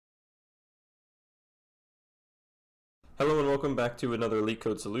Hello and welcome back to another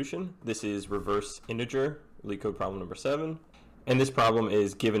LeetCode solution. This is Reverse Integer LeetCode problem number 7. And this problem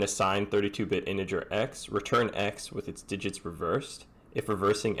is given a signed 32-bit integer x, return x with its digits reversed. If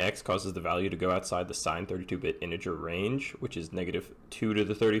reversing x causes the value to go outside the signed 32-bit integer range, which is negative 2 to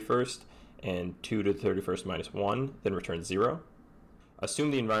the 31st and 2 to the 31st minus 1, then return 0.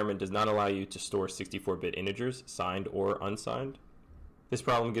 Assume the environment does not allow you to store 64-bit integers, signed or unsigned. This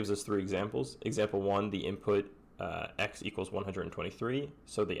problem gives us 3 examples. Example 1, the input x equals 123,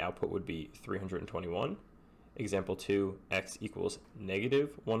 so the output would be 321. Example 2, x equals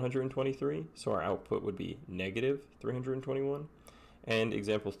negative 123, so our output would be negative 321. And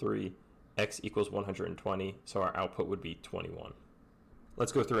example 3, x equals 120, so our output would be 21.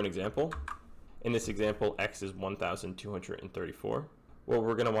 Let's go through an example. In this example, x is 1,234. What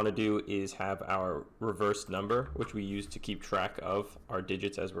we're going to want to do is have our reversed number, which we use to keep track of our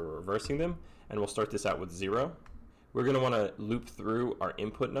digits as we're reversing them, and we'll start this out with 0. We're going to want to loop through our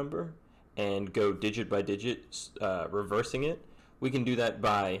input number and go digit by digit, reversing it. We can do that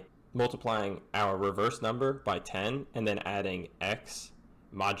by multiplying our reverse number by 10 and then adding x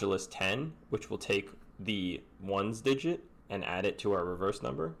modulus 10, which will take the ones digit and add it to our reverse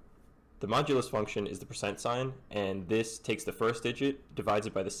number. The modulus function is the percent sign, and this takes the first digit, divides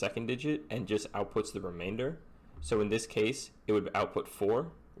it by the second digit, and just outputs the remainder. So in this case, it would output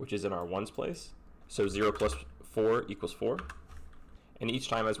 4, which is in our ones place. So 0 plus 4 equals 4. And each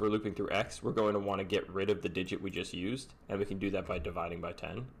time as we're looping through x, we're going to want to get rid of the digit we just used, and we can do that by dividing by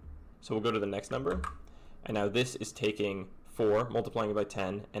 10. So we'll go to the next number, and now this is taking 4, multiplying it by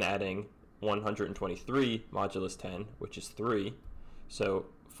 10, and adding 123 modulus 10, which is 3. So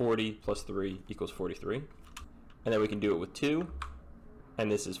 40 plus 3 equals 43. And then we can do it with 2, and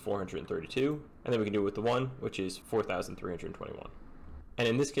this is 432. And then we can do it with the 1, which is 4,321. And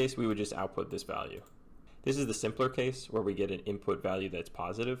in this case, we would just output this value. This is the simpler case where we get an input value that's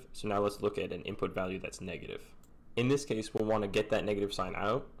positive. So now let's look at an input value that's negative. In this case, we'll want to get that negative sign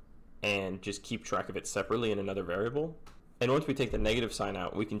out and just keep track of it separately in another variable. And once we take the negative sign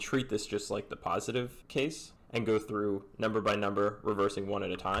out, we can treat this just like the positive case and go through number by number, reversing one at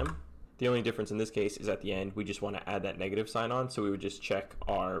a time. The only difference in this case is at the end, we just want to add that negative sign on, so we would just check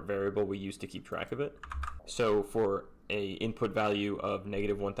our variable we used to keep track of it. So for a input value of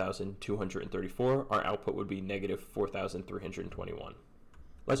negative 1,234, our output would be negative 4,321.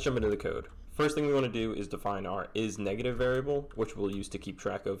 Let's jump into the code. First thing we want to do is define our isNegative variable, which we'll use to keep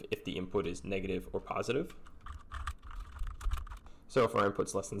track of if the input is negative or positive. So if our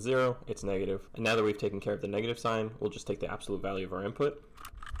input's less than 0, it's negative. And now that we've taken care of the negative sign, we'll just take the absolute value of our input.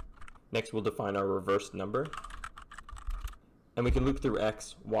 Next, we'll define our reversed number. And we can loop through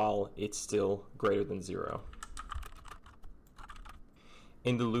x while it's still greater than 0.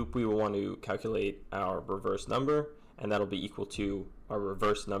 In the loop, we will want to calculate our reverse number, and that'll be equal to our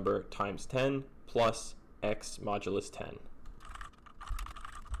reverse number times 10 plus x modulus 10.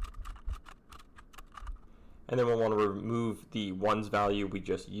 And then we'll want to remove the ones value we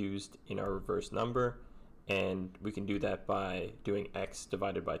just used in our reverse number, and we can do that by doing x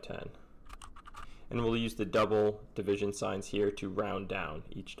divided by 10. And we'll use the double division signs here to round down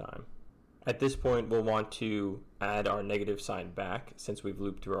each time. At this point, we'll want to add our negative sign back since we've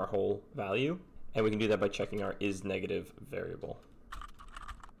looped through our whole value, and we can do that by checking our isNegative variable.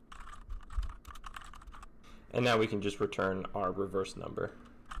 And now we can just return our reverse number.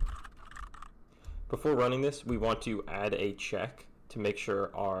 Before running this, we want to add a check to make sure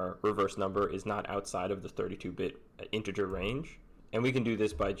our reverse number is not outside of the 32-bit integer range. And we can do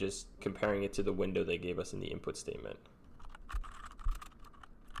this by just comparing it to the window they gave us in the input statement.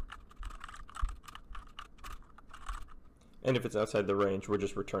 And if it's outside the range, we're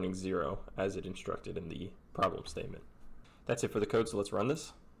just returning 0 as it instructed in the problem statement. That's it for the code, so let's run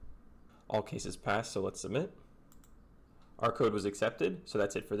this. All cases passed, so let's submit. Our code was accepted, so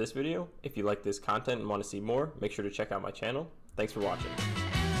that's it for this video. If you like this content and want to see more, make sure to check out my channel. Thanks for watching.